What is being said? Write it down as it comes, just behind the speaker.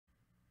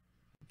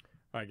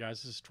All right,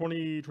 guys, this is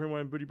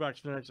 2021 Booty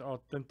Box Fanatics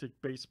Authentic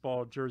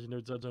Baseball Jersey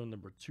No Dead Zone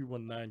number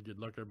 219. Good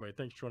luck, everybody.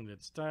 Thanks for joining.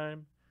 It's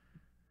time.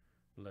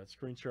 Let's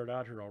screenshot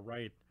out here. All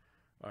right.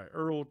 All right,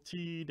 Earl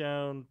T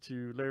down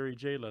to Larry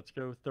J. Let's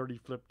go. 30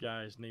 flip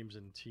guys, names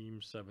and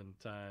teams 7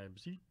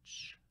 times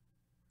each.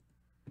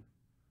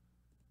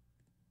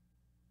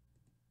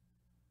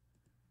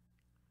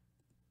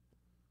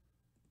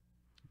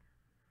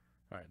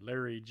 All right,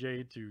 Larry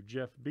J to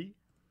Jeff B.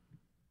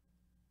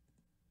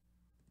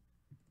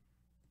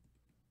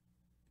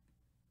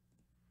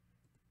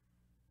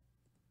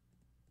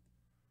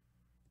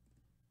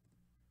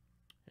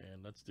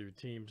 And let's do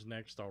teams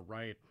next. All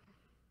right.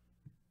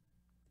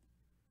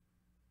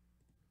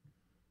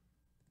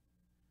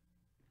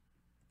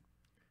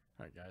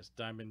 All right, guys.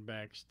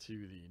 Diamondbacks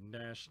to the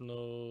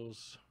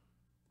Nationals.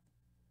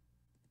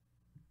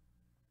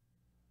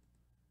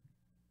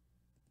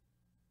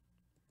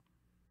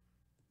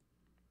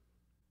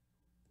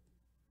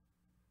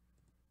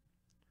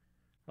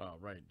 All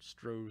right.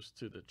 Stros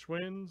to the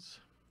Twins.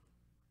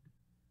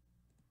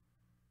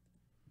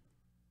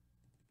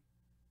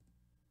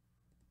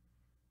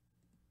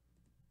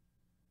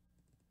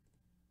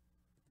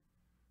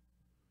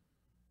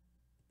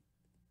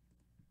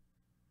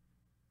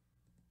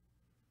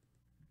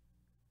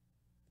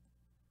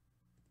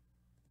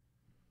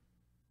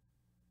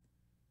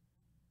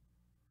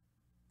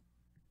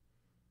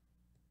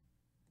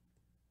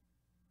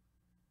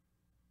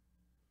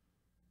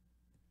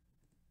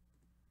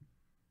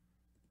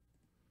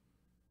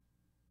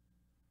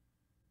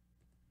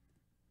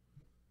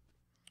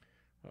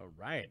 All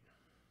right.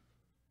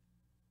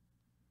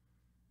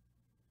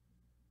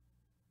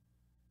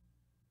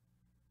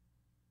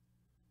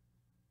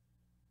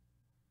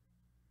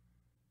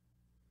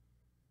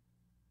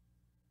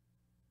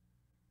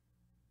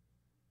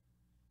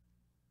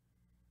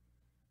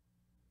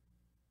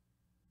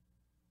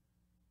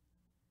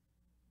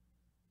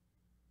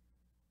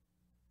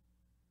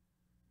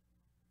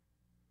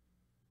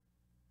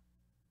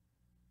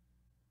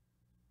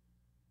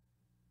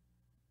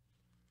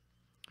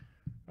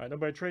 All right,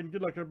 nobody trading.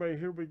 Good luck, everybody.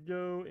 Here we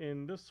go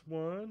in this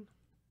one.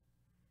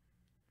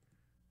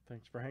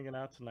 Thanks for hanging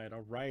out tonight.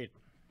 All right.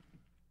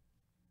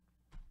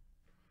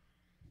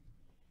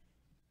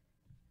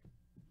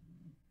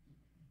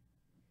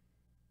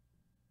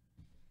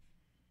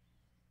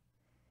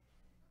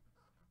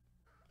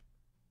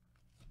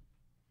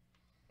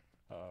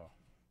 Uh-oh.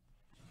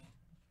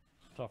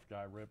 Tough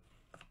guy, Rip.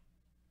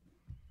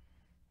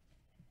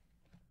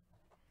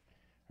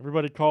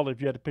 Everybody called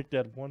if you had to pick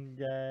that one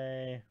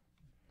guy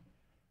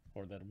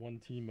or that one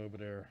team over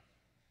there.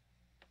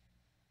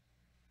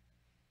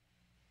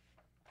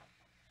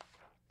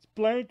 It's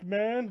blank,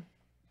 man.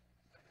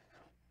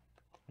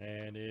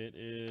 And it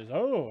is,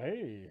 oh,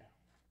 hey.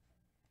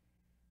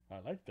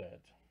 I like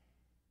that.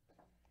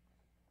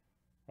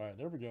 All right,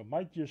 there we go.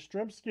 Mike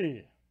Yastrzemski.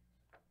 You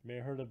may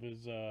have heard of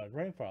his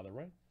grandfather,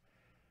 right?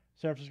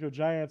 San Francisco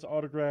Giants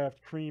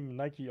autographed cream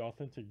Nike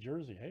authentic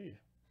jersey. Hey.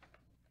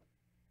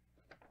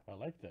 I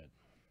like that.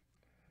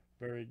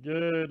 Very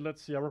good.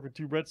 Let's see. I work with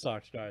 2 Red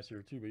Sox guys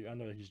here, too, but I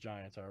know that he's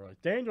Giants. All right.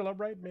 Daniel, all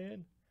right,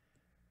 man.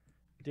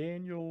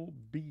 Daniel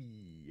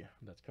B.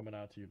 That's coming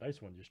out to you. Nice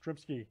one.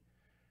 Yastrzemski.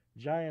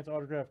 Giants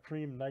autograph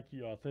cream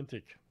Nike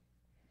authentic.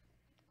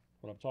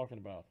 What I'm talking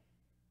about.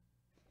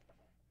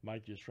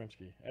 Mike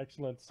Yastrzemski.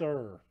 Excellent,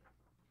 sir.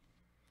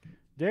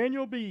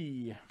 Daniel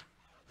B.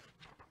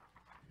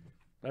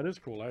 That is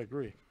cool. I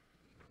agree.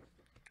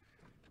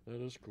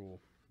 That is cool.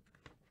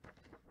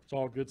 It's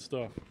all good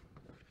stuff.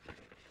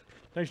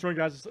 Thanks for joining,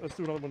 guys. Let's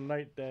do another one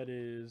tonight. That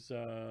is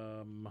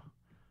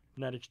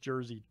Fanatics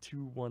Jersey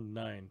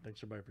 219.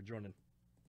 Thanks, everybody, for joining.